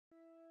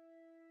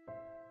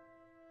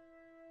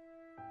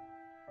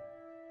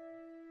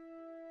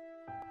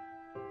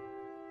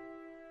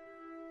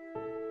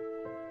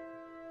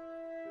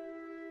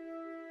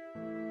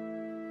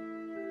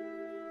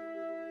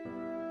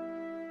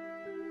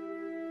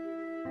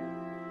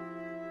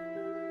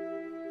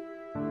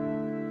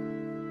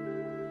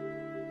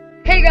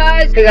Hey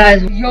guys! Hey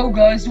guys! Yo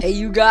guys! Hey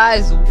you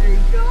guys! Hey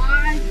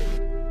guys!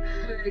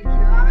 Hey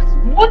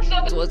guys! What's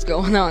up? So what's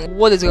going on?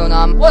 What is going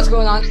on? What's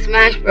going on?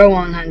 Smash Bro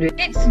 100.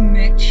 It's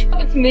Mitch.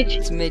 It's Mitch.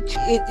 It's Mitch.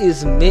 It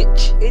is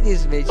Mitch. It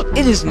is Mitch.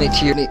 It is Mitch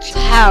here. Mitch.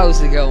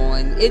 How's it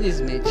going? It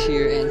is Mitch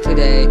here, and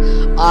today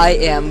I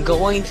am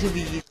going to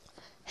be...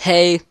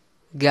 Hey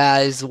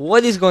guys,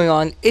 what is going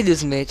on? It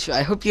is Mitch.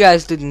 I hope you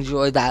guys did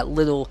enjoy that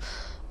little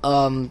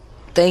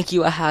thank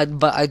you I had,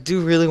 but I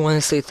do really want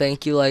to say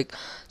thank you. Like,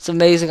 it's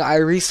amazing. I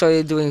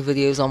restarted doing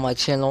videos on my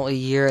channel a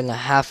year and a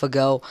half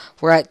ago.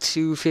 We're at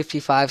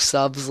 255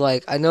 subs.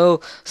 Like, I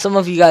know some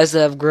of you guys that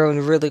have grown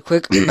really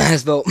quick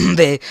as well.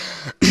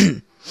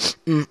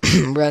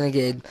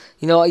 Renegade.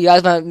 You know, you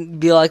guys might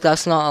be like,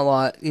 that's not a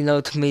lot. You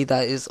know, to me,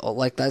 that is,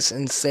 like, that's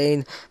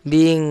insane.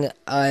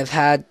 I've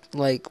had,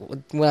 like,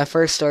 when I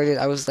first started,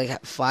 I was, like,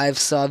 at 5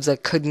 subs. I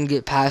couldn't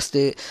get past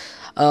it.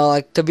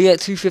 Like, to be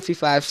at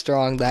 255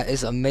 strong, that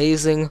is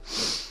amazing.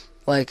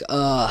 Like,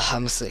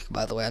 I'm sick,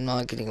 by the way. I'm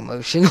not getting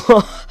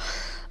emotional.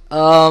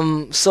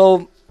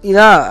 So,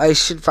 yeah, I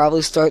should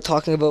probably start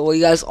talking about what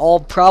you guys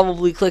all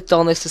probably clicked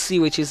on this to see,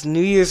 which is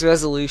New Year's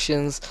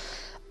resolutions.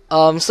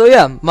 So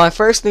yeah, my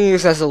first New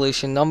Year's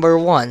resolution, number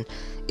 1,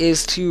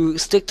 is to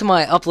stick to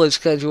my upload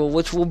schedule,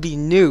 which will be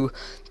new.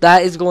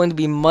 That is going to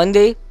be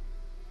Monday,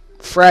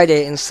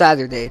 Friday, and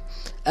Saturday.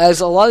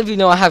 As a lot of you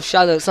know, I have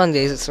Shoutout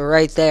Sundays. It's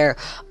right there.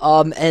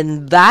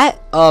 And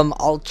that,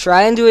 I'll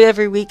try and do it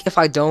every week. If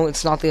I don't,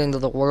 it's not the end of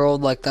the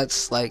world. Like,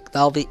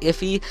 that'll be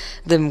iffy.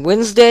 Then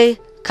Wednesday,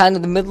 kind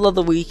of the middle of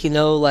the week, you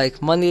know,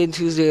 like Monday and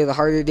Tuesday are the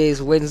harder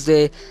days.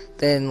 Wednesday,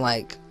 then,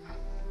 like,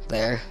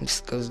 there. It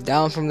just goes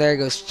down from there,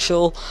 goes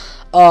chill.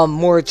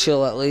 More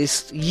chill at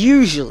least.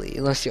 Usually,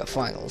 unless you have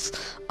finals.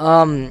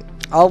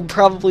 I'll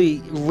probably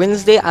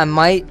Wednesday. I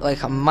might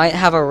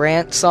have a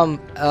rant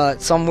some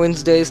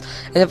Wednesdays,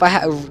 and if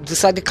I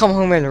decide to come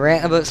home and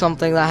rant about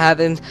something that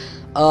happened,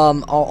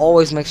 I'll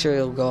always make sure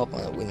it'll go up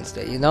on a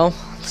Wednesday. You know,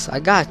 so I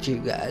got you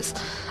guys.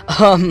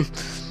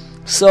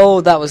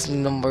 So that was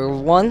number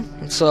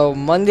 1. So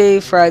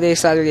Monday, Friday,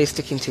 Saturday,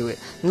 sticking to it.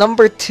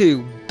 Number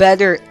 2,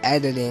 better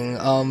editing.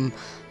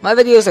 My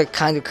videos are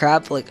kind of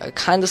crap. Like, I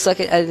kind of suck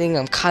at editing.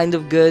 I'm kind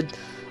of good.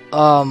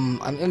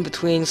 I'm in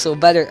between, so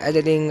better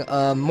editing,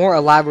 more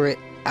elaborate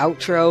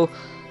outro.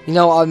 You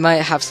know, I might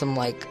have some,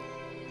 like,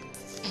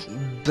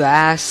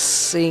 bass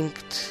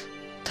synced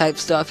type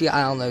stuff. Yeah,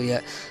 I don't know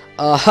yet.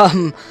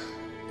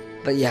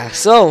 But yeah,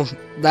 so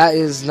that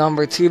is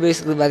number 2,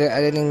 basically better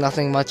editing.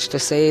 Nothing much to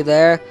say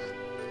there.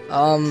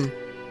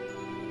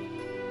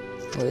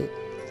 Wait.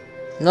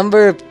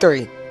 Number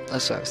 3.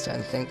 That's what I was trying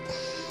to think.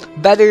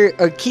 Better,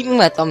 keeping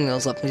my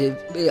thumbnails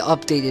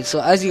updated.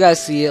 So as you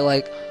guys see it,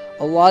 like,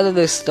 a lot of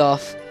this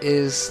stuff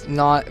is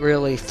not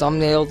really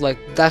thumbnailed. Like,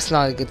 that's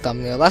not a good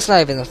thumbnail. That's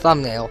not even a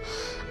thumbnail.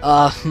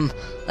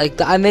 Like,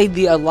 I made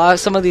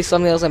some of these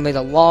thumbnails I made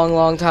a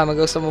long time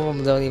ago. Some of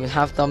them don't even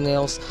have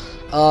thumbnails.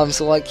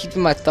 So, like,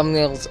 keeping my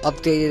thumbnails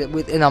updated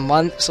within a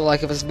month. So,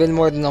 like, if it's been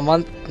more than a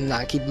month, I'm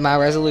not keeping my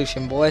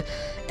resolution, boy.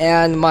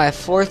 And my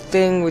 4th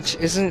thing, which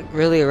isn't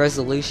really a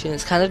resolution,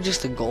 it's kind of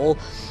just a goal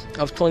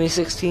of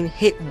 2016,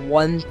 hit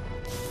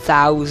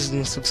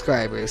 1,000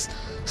 subscribers.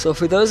 So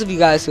for those of you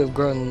guys who have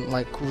grown,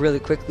 like, really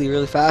quickly,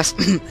 really fast,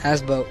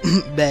 Asbo,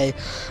 Bay,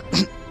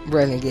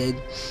 Renegade,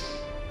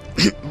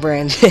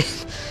 Brandon,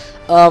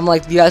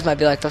 like, you guys might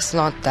be like, that's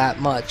not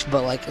that much,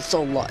 but, like, it's a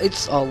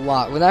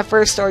lot. When I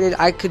first started,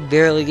 I could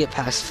barely get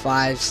past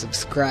 5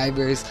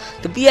 subscribers.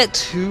 To be at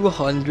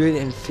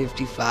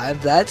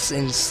 255, that's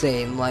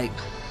insane. Like,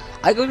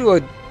 I go to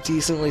a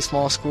decently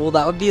small school.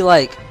 That would be,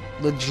 like,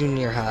 the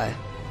junior high.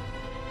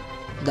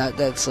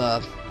 That's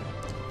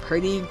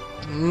pretty...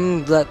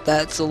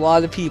 that's a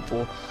lot of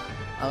people.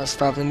 It's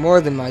probably more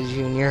than my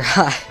junior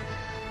high.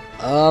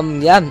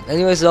 Yeah,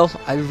 anyways though,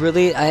 I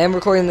am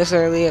recording this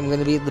early. I'm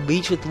gonna be at the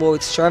beach with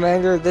Lloyd's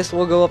Charmander. This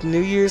will go up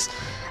New Year's.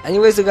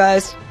 Anyways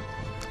guys,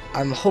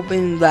 I'm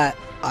hoping that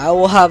I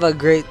will have a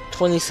great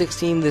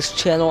 2016. This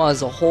channel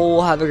as a whole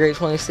will have a great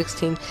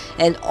 2016,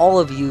 and all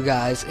of you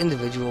guys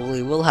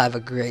individually will have a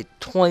great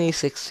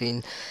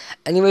 2016.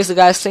 Anyways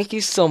guys, thank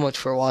you so much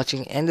for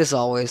watching, and as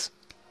always,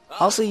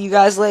 I'll see you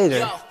guys later.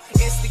 Yo,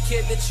 it's the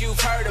kid that you've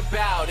heard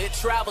about. It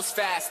travels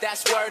fast,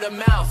 that's word of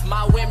mouth.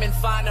 My women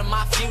finding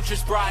my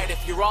future's bright.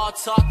 If you're all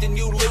talk, then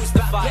you lose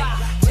the fight.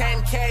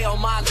 10K on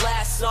my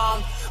last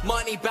song.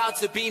 Money bout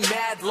to be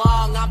mad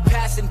long. I'm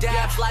passing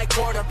dabs like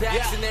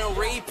quarterbacks and then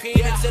repeat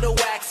into the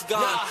wax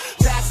gun.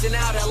 Passing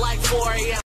out at like 4 a.m.